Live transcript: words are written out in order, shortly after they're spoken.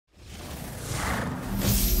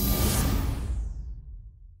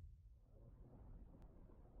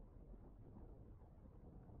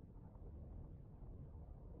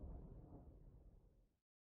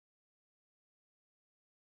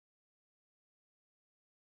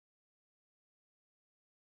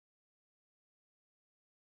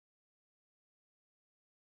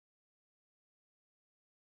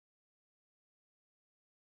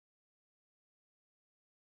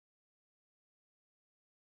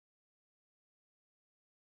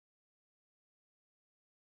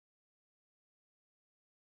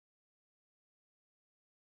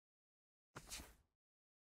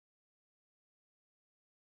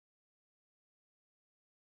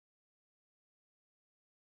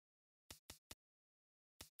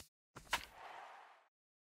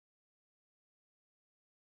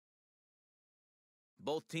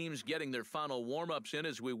Both teams getting their final warm-ups in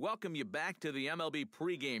as we welcome you back to the MLB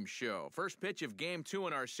pregame show. First pitch of Game 2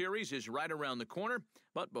 in our series is right around the corner.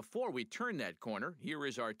 But before we turn that corner, here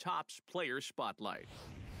is our Topps Player Spotlight.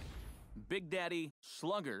 Big Daddy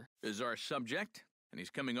Slugger is our subject, and he's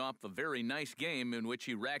coming off a very nice game in which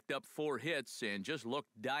he racked up 4 hits and just looked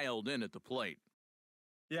dialed in at the plate.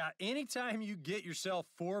 Yeah, anytime you get yourself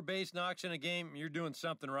 4 base knocks in a game, you're doing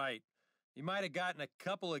something right. You might have gotten a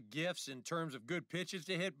couple of gifts in terms of good pitches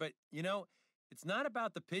to hit, but, it's not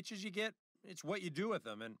about the pitches you get, it's what you do with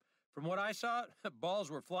them. And from what I saw, balls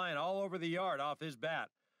were flying all over the yard off his bat.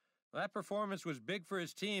 Well, that performance was big for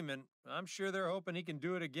his team, and I'm sure they're hoping he can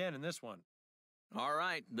do it again in this one. All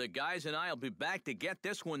right, the guys and I will be back to get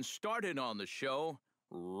this one started on the show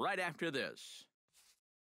right after this.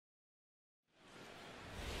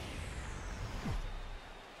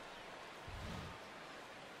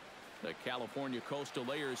 The California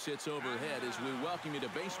Coastal Air sits overhead as we welcome you to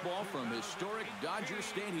baseball from historic Dodger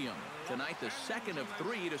Stadium. Tonight, the second of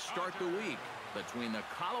 3 to start the week between the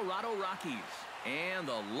Colorado Rockies and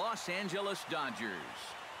the Los Angeles Dodgers.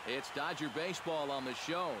 It's Dodger baseball on the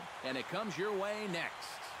show, and it comes your way next.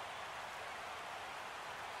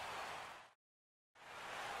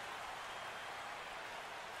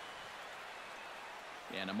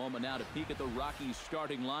 And a moment now to peek at the Rockies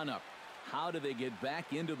starting lineup. How do they get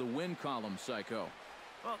back into the win column, Psycho?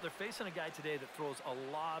 Well, they're facing a guy today that throws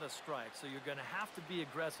a lot of strikes, so you're going to have to be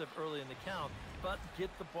aggressive early in the count, but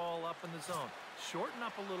get the ball up in the zone. Shorten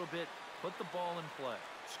up a little bit, put the ball in play.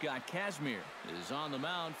 Scott Kazmir is on the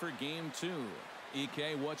mound for Game 2.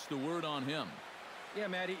 EK, what's the word on him? Yeah,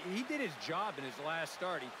 Matty, he did his job in his last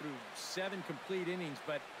start. He threw 7 complete innings,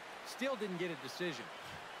 but still didn't get a decision.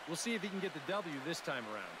 We'll see if he can get the W this time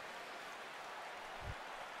around.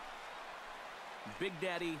 Big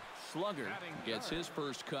Daddy Slugger gets his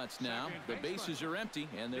first cuts now. The bases are empty,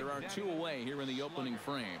 and there are 2 away here in the opening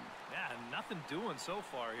frame. Yeah, nothing doing so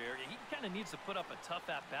far here. He kind of needs to put up a tough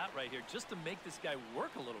at-bat right here just to make this guy work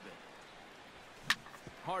a little bit.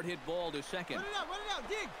 Hard hit ball to second. Run it out,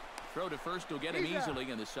 dig! Throw to first will get him easily,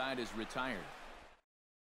 and the side is retired.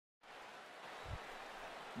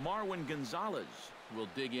 Marwin Gonzalez will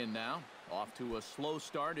dig in now. Off to a slow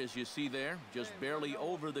start, as you see there. Just barely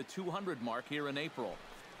over the 200 mark here in April.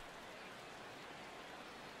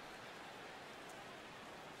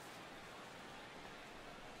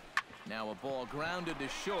 Now a ball grounded to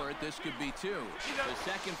short. This could be 2. The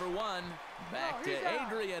second for 1. Back to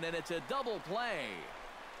Adrian, and it's a double play.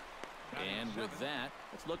 And with that,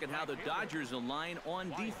 let's look at how the Dodgers align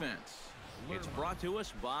on defense. It's brought to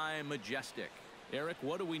us by Majestic. Eric,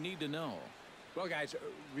 what do we need to know? Well, guys,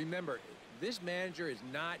 remember, this manager has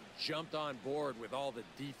not jumped on board with all the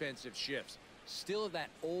defensive shifts. Still that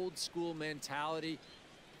old school mentality,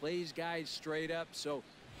 plays guys straight up, so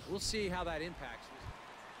we'll see how that impacts us.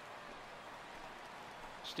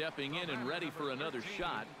 Stepping in and ready for another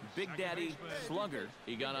shot, Big Daddy Slugger.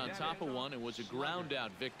 He got on top of one and was a ground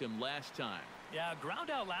out victim last time. Yeah, ground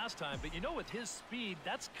out last time, but with his speed,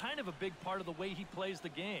 that's kind of a big part of the way he plays the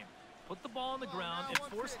game. Put the ball on the ground and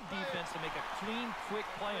force the defense to make a clean, quick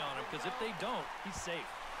play on him, because if they don't, he's safe.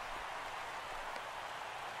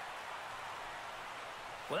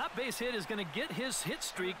 Well, that base hit is going to get his hit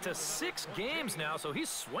streak to 6 games now, so he's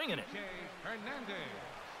swinging it.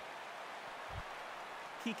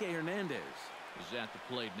 Kike Hernandez is at the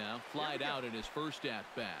plate now. Flied out in his first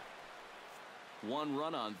at-bat. 1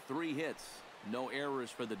 run on 3 hits. No errors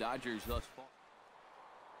for the Dodgers thus far.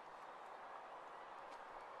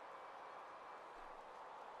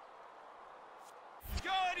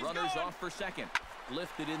 Runners off for second.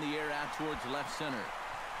 Lifted in the air out towards left center.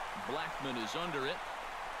 Blackman is under it.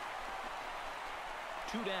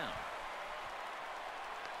 2 down.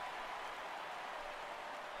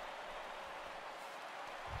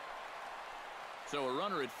 So a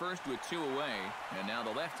runner at first with 2 away. And now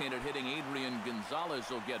the left-handed hitting Adrian Gonzalez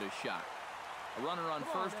will get a shot. A runner on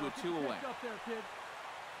first with 2 away.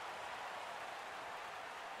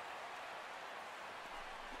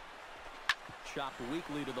 Chopped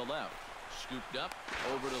weakly to the left. Scooped up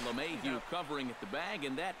over to LeMahieu, covering at the bag,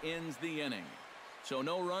 and that ends the inning. So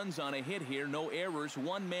no runs on a hit here, no errors,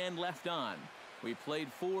 1 man left on. We played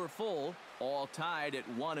 4 full, all tied at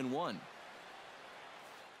 1-1.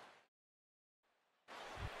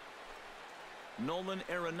 Nolan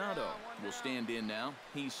Arenado will stand in now.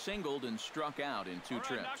 He singled and struck out in 2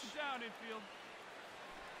 trips. Knock it down, infield.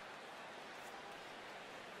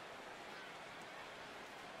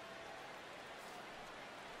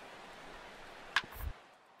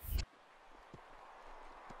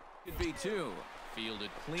 Could be 2. Fielded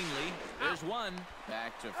cleanly. There's one.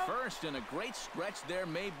 Back to first, and a great stretch there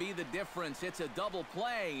may be the difference. It's a double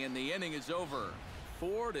play, and the inning is over.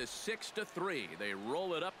 4 to 6 to 3. They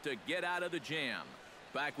roll it up to get out of the jam.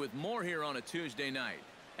 Back with more here on a Tuesday night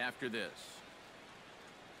after this.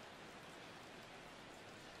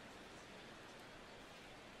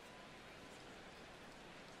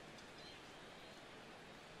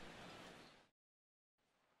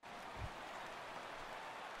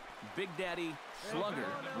 Big Daddy Slugger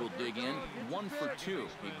will dig in. 1 for 2.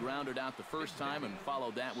 He grounded out the first time and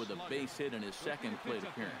followed that with a base hit in his second plate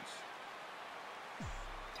appearance.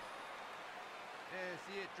 Yeah,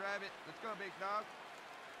 see it, drive it. Let's go, big dog.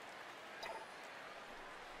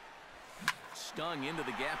 Stung into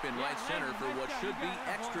the gap in right center for what should be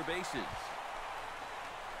extra bases.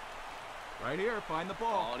 Right here, find the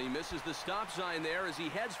ball. Oh, and he misses the stop sign there as he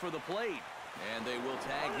heads for the plate. And they will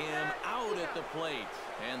tag him out at the plate.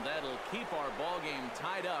 And that'll keep our ball game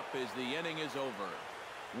tied up as the inning is over.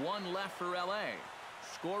 1 left for LA.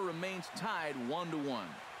 Score remains tied 1-1.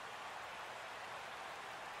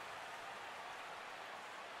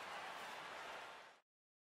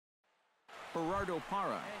 Gerardo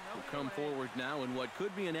Parra will come forward now in what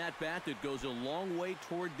could be an at-bat that goes a long way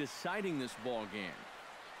toward deciding this ball game.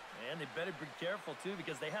 And they better be careful, too,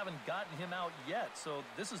 because they haven't gotten him out yet. So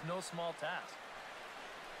this is no small task.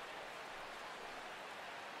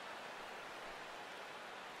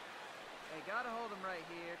 Hey, gotta hold him right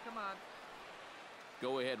here. Come on.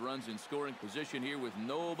 Go-ahead runs in scoring position here with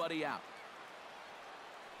nobody out.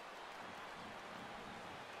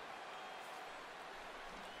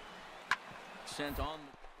 Sent on.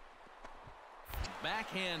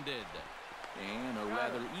 Backhanded. And a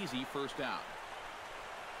rather easy first out.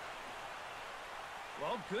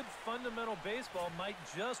 Well, good fundamental baseball might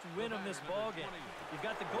just win him this ball game. You've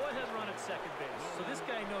got the go-ahead run at second base, so this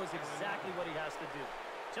guy knows exactly what he has to do.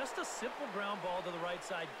 Just a simple ground ball to the right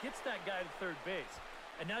side gets that guy to third base.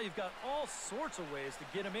 And now you've got all sorts of ways to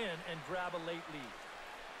get him in and grab a late lead.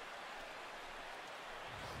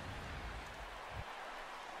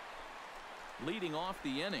 Leading off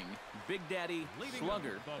the inning, Big Daddy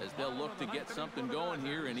Slugger, as they'll look to get something going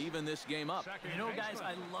here and even this game up. You know, guys,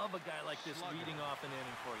 I love a guy like this leading off an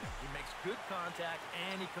inning for you. He makes good contact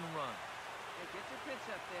and he can run. Hey, get your pitch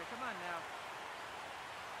up there. Come on now.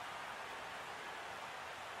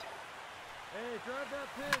 Hey, drive that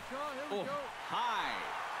pitch. Oh, here we go. High.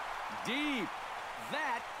 Deep.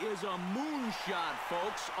 That is a moonshot,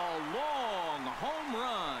 folks. A long home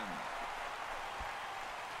run.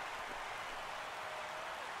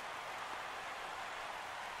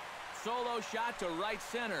 Solo shot to right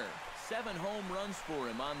center. 7 home runs for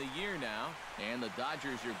him on the year now. And the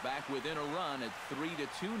Dodgers are back within a run at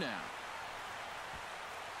 3-2 now.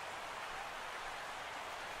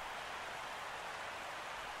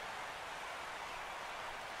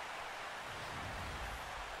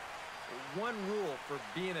 One rule for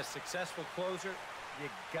being a successful closer, you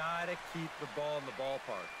gotta keep the ball in the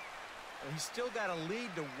ballpark. And he's still got a lead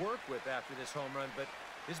to work with after this home run, but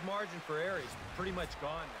his margin for error is pretty much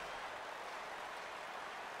gone now.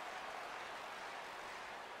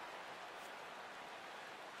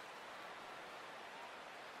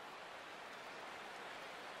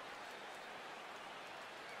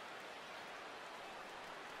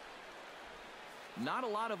 Not a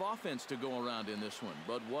lot of offense to go around in this one,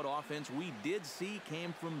 but what offense we did see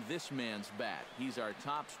came from this man's bat. He's our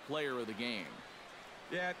top player of the game.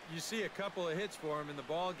 Yeah, you see a couple of hits for him in the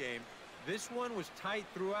ball game. This one was tight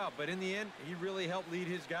throughout, but in the end, he really helped lead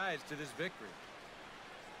his guys to this victory.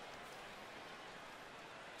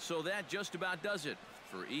 So that just about does it.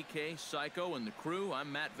 For EK, Psycho, and the crew,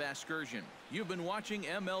 I'm Matt Vasgersian. You've been watching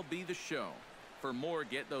MLB The Show. For more,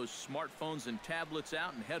 get those smartphones and tablets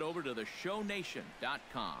out and head over to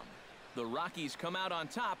theshownation.com. The Rockies come out on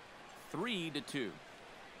top 3-2.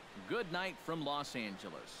 Good night from Los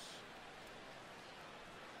Angeles.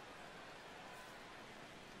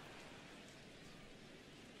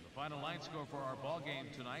 The final line score for our ball game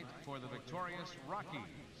tonight for the victorious Rockies.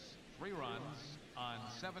 3 runs on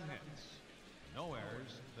 7 hits. No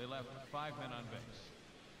errors. They left 5 men on base.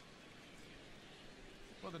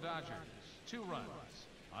 For the Dodgers, 2 runs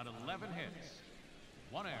on 11 hits.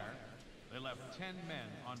 1 error. They left 10 men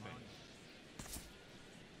on base.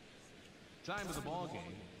 Time of the ball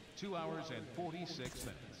game, 2 hours and 46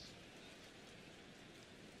 minutes.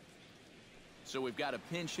 So we've got a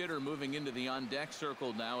pinch hitter moving into the on-deck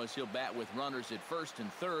circle now as he'll bat with runners at first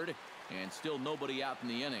and third, and still nobody out in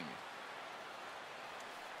the inning.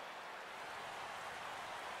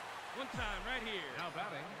 One time right here. Now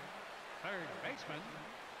batting, third baseman,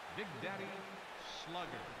 Big Daddy Slugger.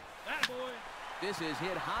 That boy. This is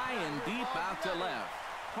hit high and deep out to left.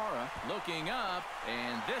 Parra looking up,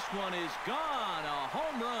 and this one is gone. A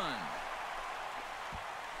home run.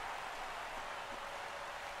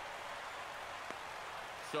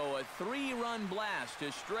 So a 3-run blast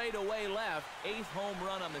to straightaway left. 8th home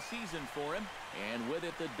run on the season for him. And with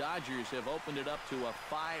it, the Dodgers have opened it up to a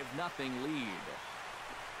 5-0 lead.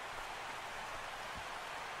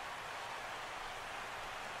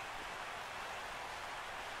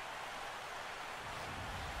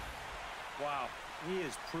 Wow, he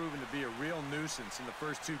has proven to be a real nuisance in the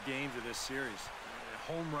first 2 games of this series.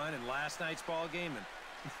 A home run in last night's ball game, and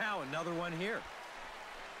now another one here.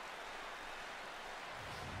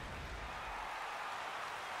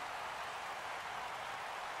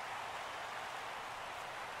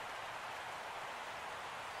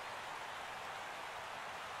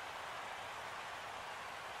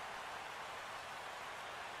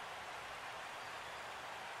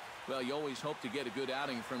 Well, you always hope to get a good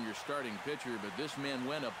outing from your starting pitcher, but this man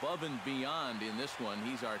went above and beyond in this one.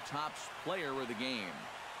 He's our top player of the game.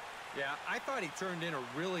 Yeah, I thought he turned in a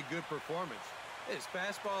really good performance. His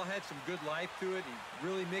fastball had some good life to it. He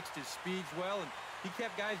really mixed his speeds well, and he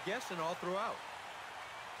kept guys guessing all throughout.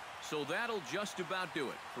 So that'll just about do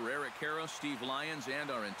it. For Eric Caro, Steve Lyons, and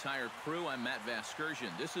our entire crew, I'm Matt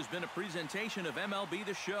Vasgersian. This has been a presentation of MLB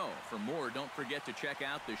The Show. For more, don't forget to check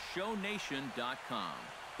out theshownation.com.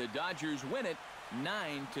 The Dodgers win it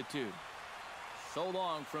 9-2. So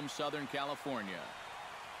long from Southern California.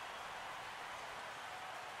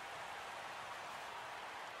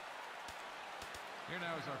 Here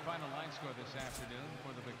now is our final line score this afternoon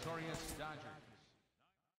for the victorious Dodgers.